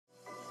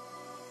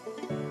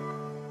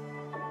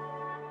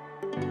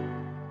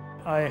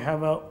I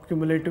have a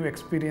cumulative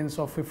experience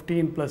of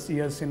 15 plus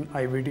years in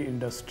IVD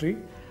industry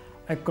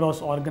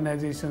across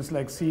organizations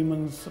like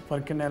Siemens,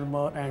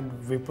 PerkinElmer and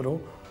Wipro.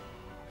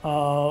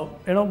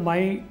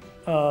 My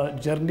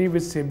journey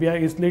with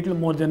Sebia is little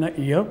more than a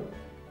year.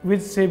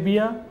 With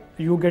Sebia,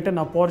 you get an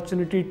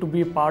opportunity to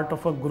be part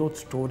of a growth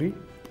story,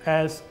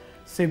 as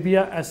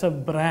Sebia as a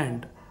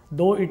brand,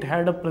 though it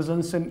had a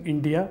presence in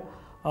India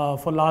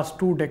for last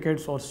 2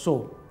 decades or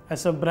so,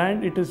 as a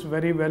brand it is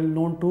very well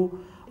known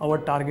to our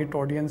target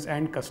audience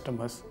and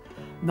customers.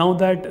 Now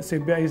that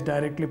Sebia is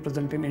directly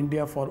present in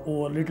India for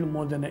over little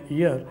more than a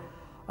year,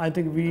 I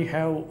think we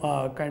have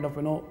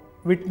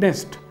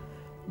witnessed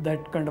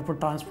that kind of a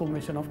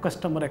transformation of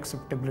customer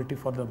acceptability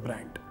for the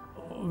brand.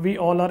 We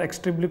all are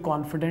extremely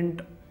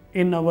confident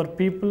in our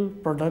people,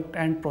 product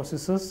and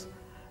processes,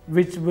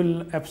 which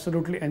will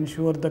absolutely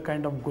ensure the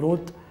kind of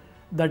growth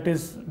that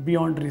is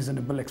beyond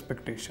reasonable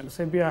expectations.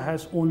 Sebia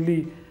has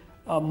only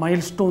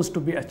milestones to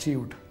be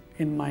achieved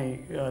in my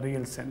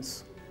real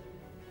sense.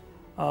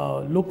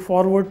 Look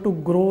forward to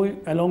grow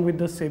along with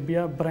the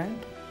Sebia brand.